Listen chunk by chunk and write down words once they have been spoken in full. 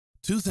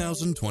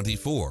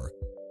2024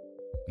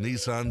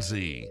 Nissan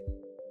Z.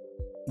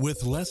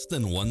 With less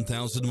than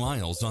 1,000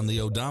 miles on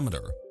the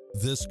odometer,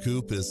 this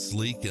coupe is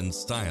sleek and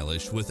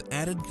stylish with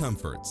added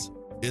comforts.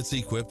 It's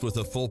equipped with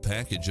a full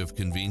package of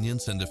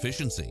convenience and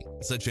efficiency,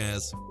 such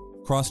as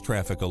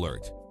cross-traffic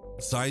alert,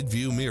 side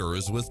view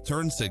mirrors with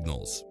turn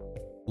signals,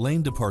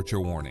 lane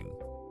departure warning,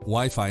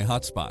 Wi-Fi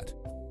hotspot,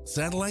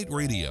 satellite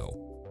radio,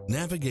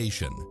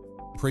 navigation,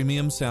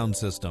 premium sound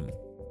system,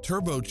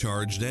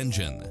 turbocharged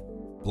engine,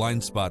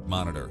 blind spot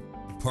monitor,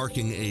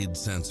 parking aid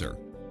sensor,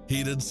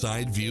 heated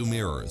side view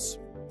mirrors,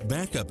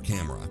 backup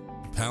camera,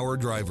 power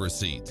driver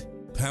seat,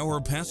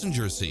 power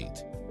passenger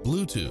seat,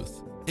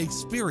 Bluetooth.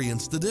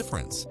 Experience the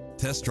difference.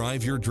 Test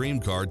drive your dream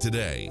car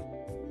today.